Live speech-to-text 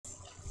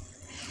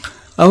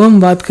अब हम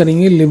बात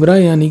करेंगे लिब्रा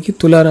यानी कि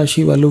तुला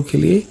राशि वालों के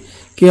लिए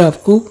कि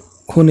आपको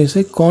खोने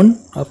से कौन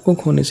आपको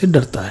खोने से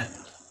डरता है।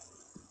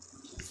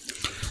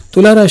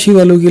 तुला राशि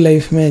वालों की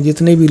लाइफ में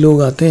जितने भी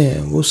लोग आते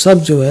हैं वो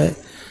सब जो है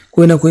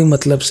कोई ना कोई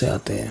मतलब से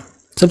आते हैं।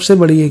 सबसे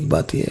बड़ी एक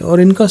बात ये है,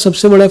 और इनका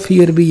सबसे बड़ा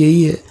फियर भी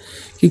यही है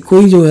कि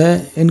कोई जो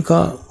है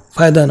इनका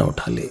फ़ायदा ना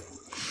उठा ले।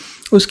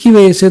 उसकी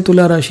वजह से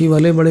तुला राशि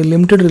वाले बड़े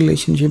लिमिटेड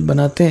रिलेशनशिप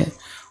बनाते हैं,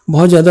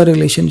 बहुत ज़्यादा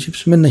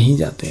रिलेशनशिप्स में नहीं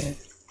जाते हैं।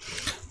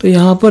 तो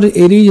यहाँ पर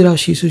एरीज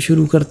राशि से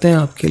शुरू करते हैं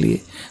आपके लिए।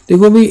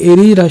 देखो भाई,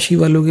 एरीज राशि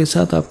वालों के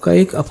साथ आपका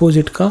एक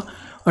अपोजिट का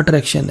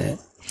अट्रैक्शन है,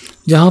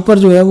 जहाँ पर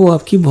जो है वो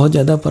आपकी बहुत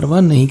ज़्यादा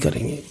परवाह नहीं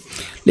करेंगे।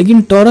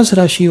 लेकिन टॉरस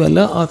राशि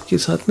वाला आपके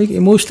साथ में एक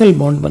इमोशनल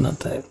बॉन्ड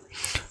बनाता है।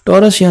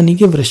 टॉरस यानी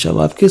कि वृषभ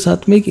आपके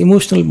साथ में एक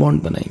इमोशनल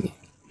बॉन्ड बनाएंगे,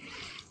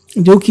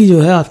 जो कि जो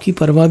है आपकी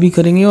परवाह भी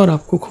करेंगे और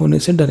आपको खोने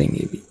से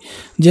डरेंगे भी।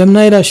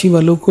 जमनाई राशि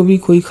वालों को भी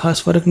कोई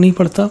खास फर्क नहीं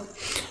पड़ता।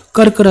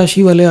 कर्क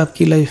राशि वाले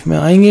आपकी लाइफ में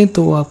आएंगे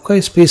तो वो आपका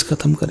स्पेस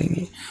ख़त्म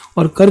करेंगे,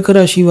 और कर्क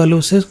राशि वालों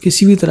से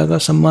किसी भी तरह का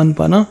सम्मान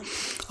पाना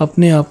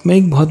अपने आप में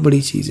एक बहुत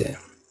बड़ी चीज़ है,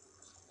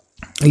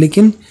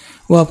 लेकिन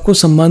वो आपको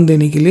सम्मान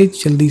देने के लिए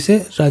जल्दी से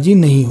राजी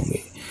नहीं होंगे।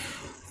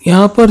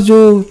 यहाँ पर जो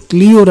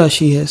लियो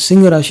राशि है,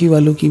 सिंह राशि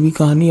वालों की भी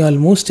कहानी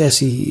ऑलमोस्ट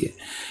ऐसी ही है।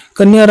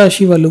 कन्या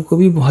राशि वालों को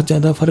भी बहुत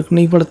ज़्यादा फर्क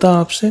नहीं पड़ता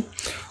आपसे,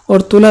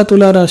 और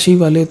तुला राशि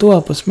वाले तो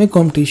आपस में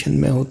कंपटीशन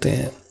में होते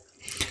हैं।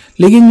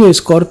 लेकिन जो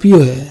स्कॉर्पियो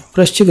है,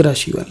 वृश्चिक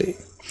राशि वाले,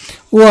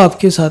 वो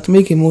आपके साथ में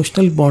एक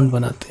इमोशनल बॉन्ड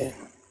बनाते हैं,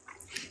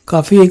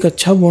 काफ़ी एक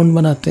अच्छा बॉन्ड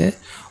बनाते हैं,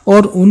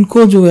 और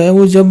उनको जो है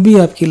वो जब भी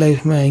आपकी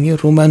लाइफ में आएंगे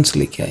रोमांस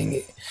लेके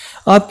आएंगे।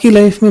 आपकी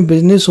लाइफ में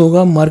बिजनेस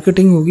होगा,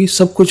 मार्केटिंग होगी,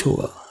 सब कुछ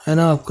होगा, है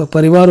ना, आपका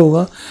परिवार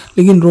होगा,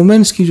 लेकिन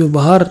रोमांस की जो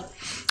बाहर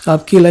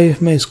आपकी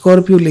लाइफ में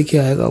स्कॉर्पियो लेके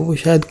आएगा वो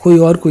शायद कोई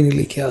नहीं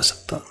लेके आ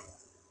सकता।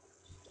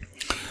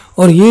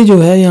 और ये जो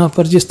है यहाँ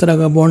पर जिस तरह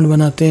का बॉन्ड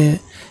बनाते हैं,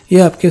 ये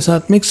आपके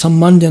साथ में एक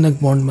सम्मानजनक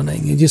बॉन्ड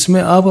बनाएंगे,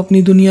 जिसमें आप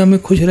अपनी दुनिया में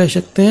खुश रह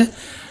सकते हैं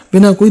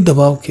बिना कोई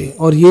दबाव के,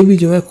 और ये भी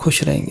जो है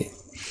खुश रहेंगे।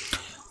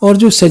 और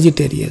जो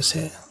सेजिटेरियस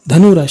है,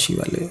 धनु राशि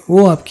वाले,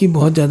 वो आपकी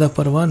बहुत ज़्यादा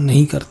परवाह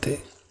नहीं करते।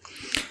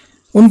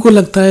 उनको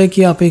लगता है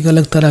कि आप एक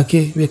अलग तरह के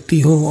व्यक्ति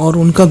हो, और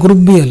उनका ग्रुप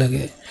भी अलग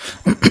है।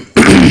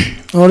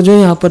 और जो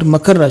यहाँ पर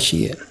मकर राशि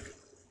है,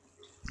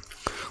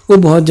 वो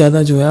बहुत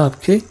ज़्यादा जो है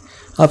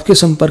आपके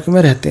संपर्क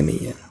में रहते नहीं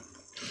है।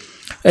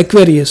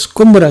 एक्वेरियस,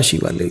 कुंभ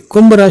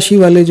राशि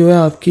वाले जो है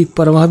आपकी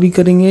परवाह भी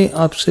करेंगे,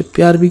 आपसे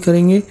प्यार भी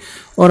करेंगे,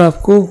 और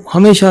आपको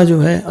हमेशा जो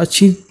है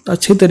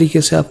अच्छे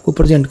तरीके से आपको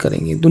प्रेजेंट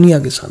करेंगे दुनिया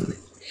के सामने।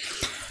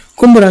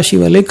 कुंभ राशि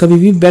वाले कभी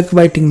भी बैक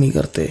बाइटिंग नहीं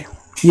करते,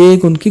 ये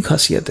एक उनकी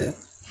खासियत है।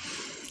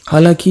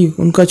 हालांकि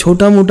उनका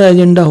छोटा मोटा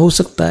एजेंडा हो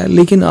सकता है,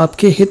 लेकिन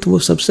आपके हित वो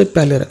सबसे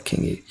पहले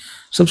रखेंगे।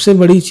 सबसे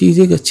बड़ी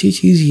चीज़, एक अच्छी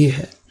चीज़ ये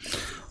है।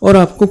 और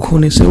आपको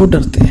खोने से वो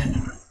डरते हैं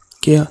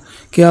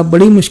कि आप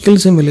बड़ी मुश्किल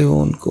से मिले हो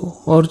उनको,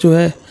 और जो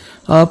है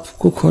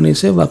आपको खोने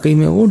से वाकई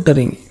में वो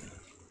डरेंगे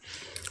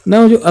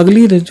ना। जो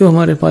अगली जो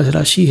हमारे पास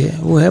राशि है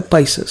वो है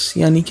पाइसेस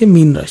यानी कि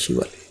मीन राशि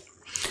वाले।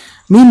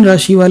 मीन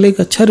राशि वाले एक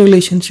अच्छा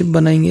रिलेशनशिप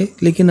बनाएंगे,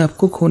 लेकिन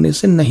आपको खोने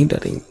से नहीं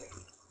डरेंगे।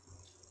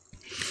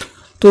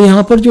 तो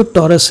यहाँ पर जो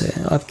टॉरस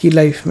है आपकी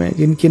लाइफ में,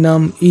 जिनके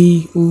नाम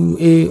ई, ऊ,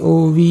 ए,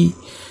 ओ, वी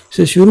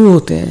से शुरू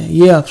होते हैं,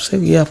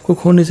 ये आपको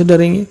खोने से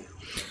डरेंगे।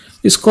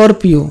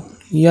 स्कॉर्पियो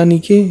यानी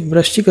कि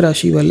वृश्चिक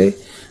राशि वाले,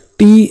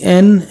 टी,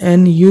 एन,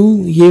 एन,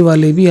 यू, ये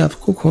वाले भी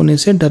आपको खोने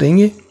से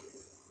डरेंगे।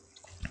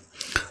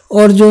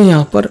 और जो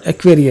यहाँ पर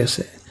एक्वेरियस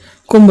है,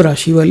 कुंभ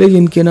राशि वाले,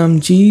 जिनके नाम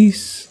जी,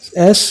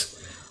 एस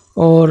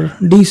और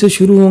डी से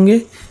शुरू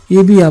होंगे,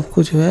 ये भी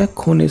आपको जो है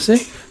खोने से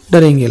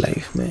डरेंगे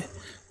लाइफ में।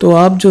 तो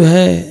आप जो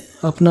है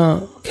अपना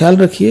ख्याल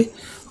रखिए,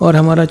 और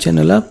हमारा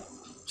चैनल आप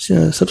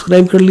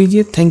सब्सक्राइब कर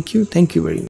लीजिए। Thank you very much.